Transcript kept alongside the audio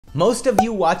Most of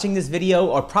you watching this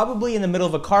video are probably in the middle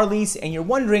of a car lease and you're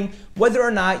wondering whether or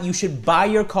not you should buy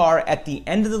your car at the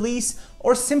end of the lease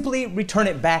or simply return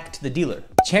it back to the dealer.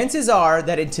 Chances are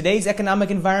that in today's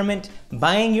economic environment,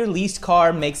 buying your leased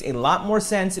car makes a lot more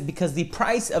sense because the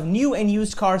price of new and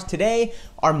used cars today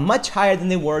are much higher than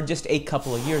they were just a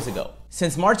couple of years ago.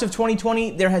 Since March of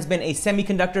 2020, there has been a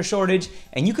semiconductor shortage,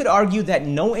 and you could argue that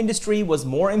no industry was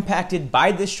more impacted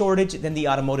by this shortage than the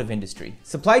automotive industry.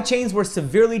 Supply chains were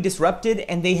severely disrupted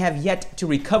and they have yet to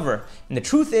recover. And the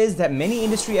truth is that many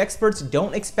industry experts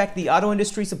don't expect the auto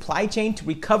industry supply chain to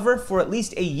recover for at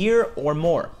least a year or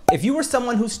more. If you were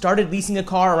someone who started leasing a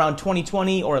car around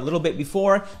 2020 or a little bit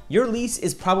before, your lease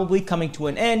is probably coming to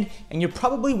an end and you're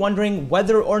probably wondering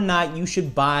whether or not you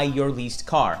should buy your leased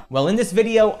car. Well, in this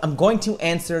video, I'm going to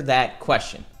answer that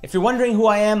question. If you're wondering who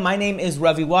I am, my name is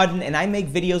Ravi Wadan and I make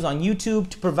videos on YouTube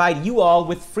to provide you all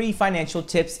with free financial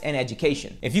tips and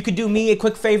education. If you could do me a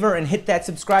quick favor and hit that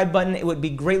subscribe button, it would be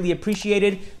greatly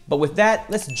appreciated. But with that,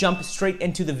 let's jump straight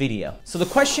into the video. So the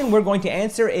question we're going to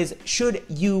answer is, should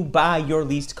you buy your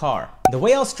leased car? The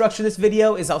way I'll structure this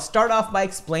video is I'll start off by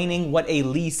explaining what a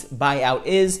lease buyout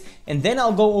is, and then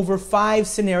I'll go over 5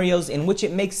 scenarios in which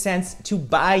it makes sense to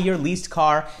buy your leased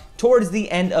car towards the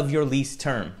end of your lease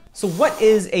term. So what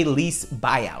is a lease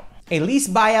buyout? A lease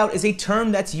buyout is a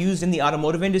term that's used in the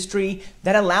automotive industry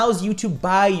that allows you to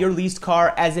buy your leased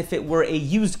car as if it were a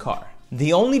used car.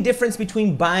 The only difference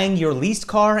between buying your leased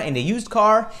car and a used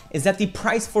car is that the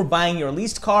price for buying your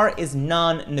leased car is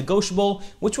non-negotiable,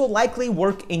 which will likely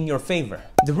work in your favor.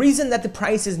 The reason that the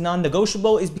price is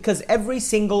non-negotiable is because every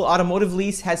single automotive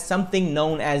lease has something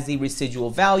known as the residual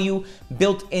value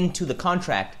built into the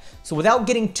contract. So without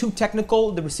getting too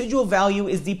technical, the residual value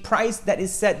is the price that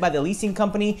is set by the leasing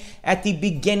company at the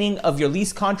beginning of your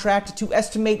lease contract to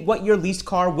estimate what your leased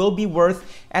car will be worth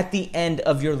at the end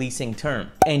of your leasing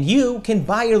term. And you can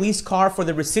buy your leased car for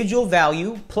the residual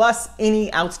value plus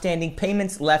any outstanding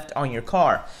payments left on your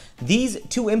car. These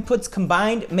two inputs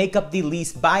combined make up the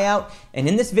lease buyout, and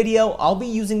in this video, I'll be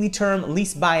using the term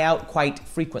lease buyout quite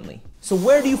frequently. So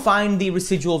where do you find the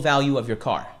residual value of your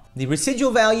car? The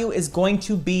residual value is going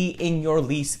to be in your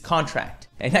lease contract.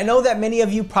 And I know that many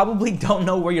of you probably don't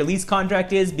know where your lease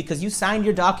contract is because you signed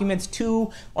your documents 2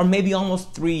 or maybe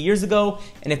almost 3 years ago.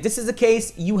 And if this is the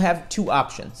case, you have 2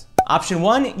 options. Option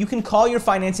 1, you can call your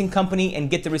financing company and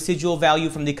get the residual value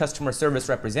from the customer service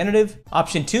representative.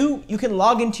 Option 2, you can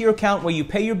log into your account where you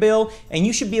pay your bill and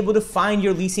you should be able to find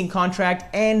your leasing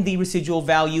contract and the residual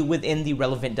value within the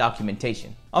relevant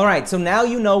documentation. Alright, so now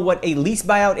you know what a lease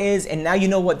buyout is and now you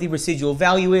know what the residual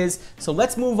value is. So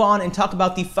let's move on and talk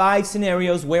about the 5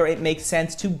 scenarios where it makes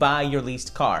sense to buy your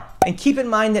leased car. And keep in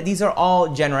mind that these are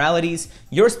all generalities.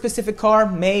 Your specific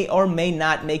car may or may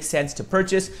not make sense to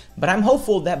purchase, but I'm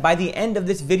hopeful that by the end of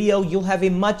this video, you'll have a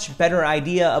much better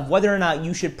idea of whether or not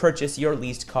you should purchase your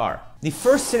leased car. The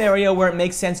first scenario where it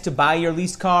makes sense to buy your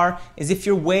leased car is if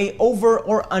you're way over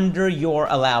or under your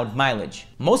allowed mileage.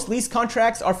 Most lease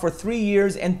contracts are for 3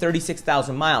 years and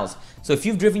 36,000 miles. So if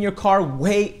you've driven your car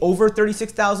way over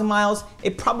 36,000 miles,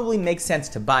 it probably makes sense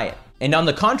to buy it. And on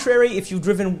the contrary, if you've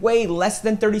driven way less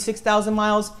than 36,000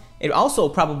 miles, it also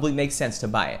probably makes sense to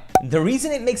buy it. The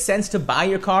reason it makes sense to buy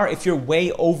your car if you're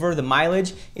way over the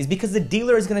mileage is because the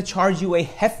dealer is gonna charge you a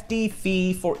hefty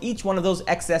fee for each one of those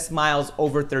excess miles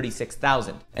over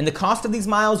 36,000. And the cost of these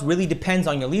miles really depends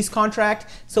on your lease contract,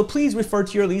 so please refer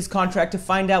to your lease contract to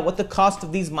find out what the cost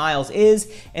of these miles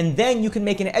is, and then you can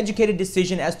make an educated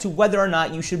decision as to whether or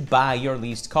not you should buy your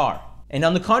leased car. And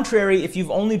on the contrary, if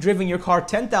you've only driven your car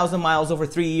 10,000 miles over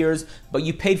 3 years, but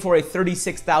you paid for a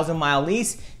 36,000 mile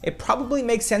lease, it probably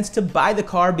makes sense to buy the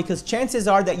car because chances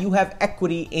are that you have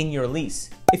equity in your lease.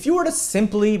 If you were to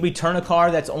simply return a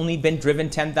car that's only been driven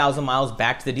 10,000 miles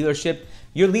back to the dealership,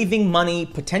 you're leaving money,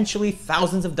 potentially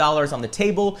thousands of dollars on the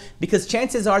table because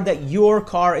chances are that your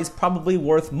car is probably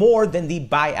worth more than the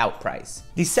buyout price.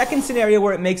 The second scenario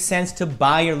where it makes sense to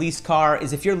buy your leased car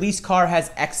is if your leased car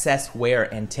has excess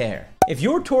wear and tear. If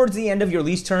you're towards the end of your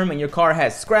lease term and your car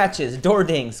has scratches, door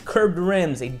dings, curved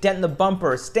rims, a dent in the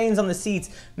bumper, stains on the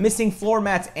seats, missing floor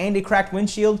mats, and a cracked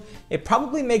windshield, it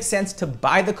probably makes sense to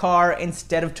buy the car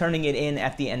instead of turning it in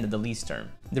at the end of the lease term.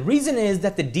 The reason is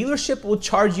that the dealership will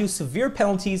charge you severe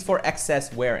penalties for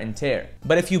excess wear and tear.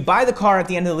 But if you buy the car at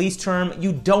the end of the lease term,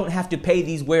 you don't have to pay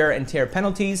these wear and tear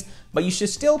penalties, but you should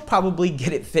still probably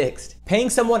get it fixed. Paying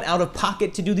someone out of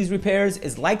pocket to do these repairs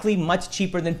is likely much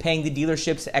cheaper than paying the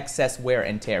dealership's excess wear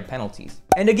and tear penalties.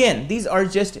 And again, these are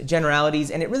just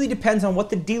generalities, and it really depends on what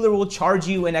the dealer will charge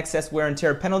you in excess wear and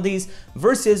tear penalties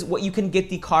versus what you can get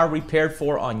the car repaired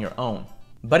for on your own.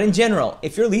 But in general,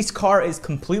 if your leased car is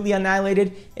completely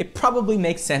annihilated, it probably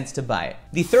makes sense to buy it.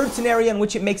 The third scenario in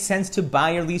which it makes sense to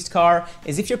buy your leased car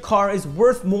is if your car is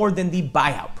worth more than the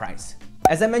buyout price.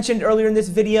 As I mentioned earlier in this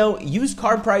video, used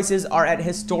car prices are at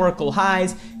historical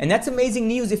highs, and that's amazing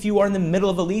news if you are in the middle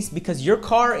of a lease because your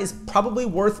car is probably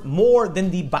worth more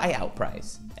than the buyout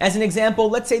price. As an example,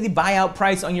 let's say the buyout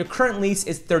price on your current lease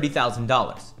is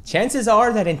 $30,000. Chances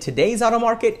are that in today's auto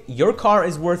market, your car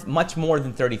is worth much more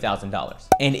than $30,000.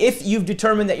 And if you've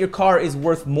determined that your car is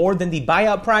worth more than the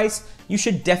buyout price, you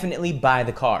should definitely buy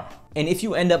the car. And if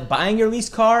you end up buying your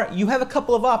leased car, you have a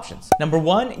couple of options. Number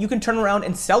one, you can turn around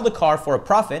and sell the car for a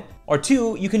profit. Or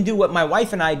two, you can do what my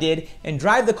wife and I did and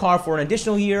drive the car for an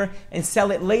additional year and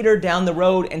sell it later down the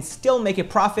road and still make a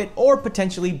profit or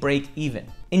potentially break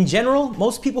even. In general,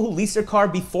 most people who lease their car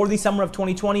before the summer of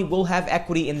 2020 will have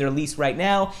equity in their lease right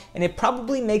now, and it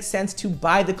probably makes sense to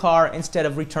buy the car instead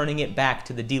of returning it back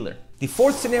to the dealer. The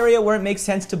fourth scenario where it makes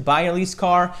sense to buy a leased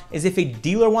car is if a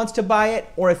dealer wants to buy it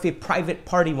or if a private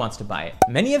party wants to buy it.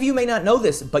 Many of you may not know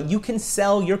this, but you can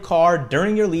sell your car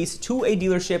during your lease to a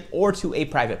dealership or to a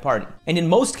private party. And in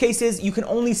most cases, you can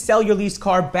only sell your leased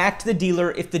car back to the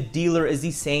dealer if the dealer is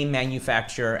the same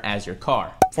manufacturer as your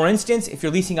car. For instance, if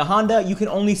you're leasing a Honda, you can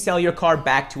only sell your car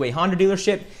back to a Honda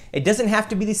dealership. It doesn't have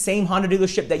to be the same Honda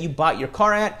dealership that you bought your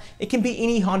car at. It can be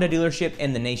any Honda dealership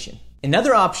in the nation.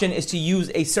 Another option is to use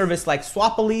a service like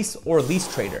Swap-A-Lease or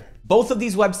Lease Trader. Both of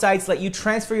these websites let you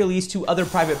transfer your lease to other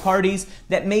private parties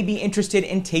that may be interested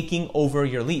in taking over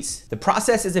your lease. The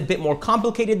process is a bit more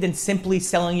complicated than simply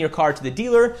selling your car to the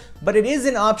dealer, but it is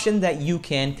an option that you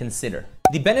can consider.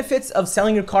 The benefits of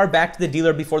selling your car back to the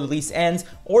dealer before the lease ends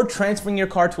or transferring your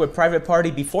car to a private party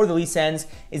before the lease ends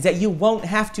is that you won't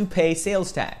have to pay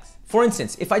sales tax. For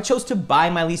instance, if I chose to buy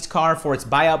my leased car for its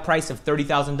buyout price of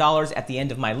 $30,000 at the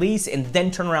end of my lease and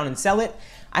then turn around and sell it,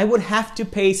 I would have to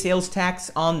pay sales tax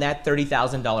on that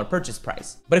 $30,000 purchase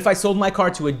price. But if I sold my car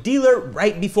to a dealer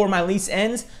right before my lease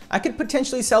ends, I could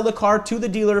potentially sell the car to the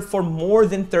dealer for more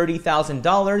than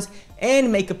 $30,000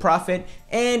 and make a profit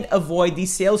and avoid the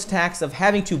sales tax of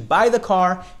having to buy the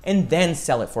car and then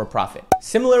sell it for a profit.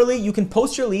 Similarly, you can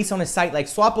post your lease on a site like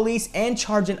Swap-A-Lease and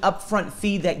charge an upfront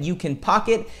fee that you can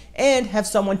pocket and have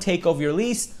someone take over your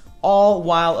lease, all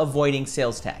while avoiding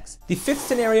sales tax. The fifth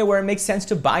scenario where it makes sense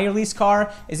to buy your leased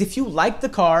car is if you like the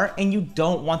car and you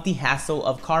don't want the hassle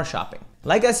of car shopping.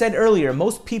 Like I said earlier,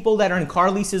 most people that are in car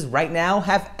leases right now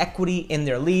have equity in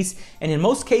their lease, and in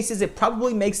most cases it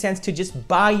probably makes sense to just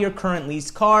buy your current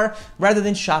leased car rather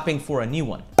than shopping for a new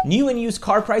one. New and used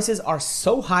car prices are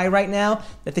so high right now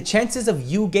that the chances of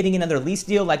you getting another lease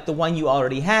deal like the one you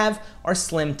already have are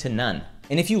slim to none.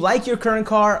 And if you like your current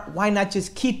car, why not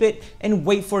just keep it and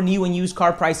wait for new and used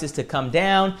car prices to come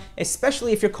down,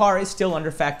 especially if your car is still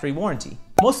under factory warranty.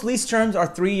 Most lease terms are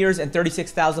 3 years and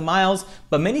 36,000 miles,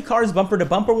 but many cars'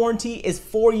 bumper-to-bumper warranty is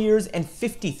 4 years and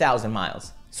 50,000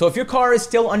 miles. So if your car is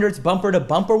still under its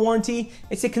bumper-to-bumper warranty,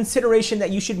 it's a consideration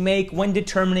that you should make when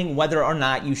determining whether or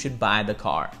not you should buy the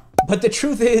car. But the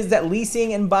truth is that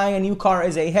leasing and buying a new car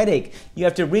is a headache. You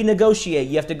have to renegotiate,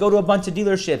 you have to go to a bunch of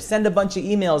dealerships, send a bunch of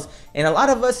emails, and a lot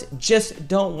of us just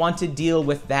don't want to deal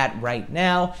with that right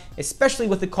now, especially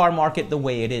with the car market the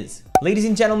way it is. Ladies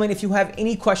and gentlemen, if you have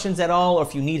any questions at all or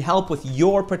if you need help with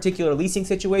your particular leasing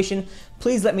situation,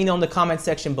 please let me know in the comment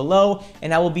section below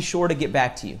and I will be sure to get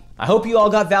back to you. I hope you all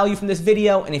got value from this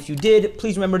video, and if you did,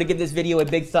 please remember to give this video a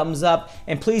big thumbs up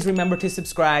and please remember to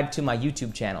subscribe to my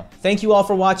YouTube channel. Thank you all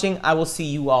for watching. I will see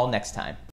you all next time.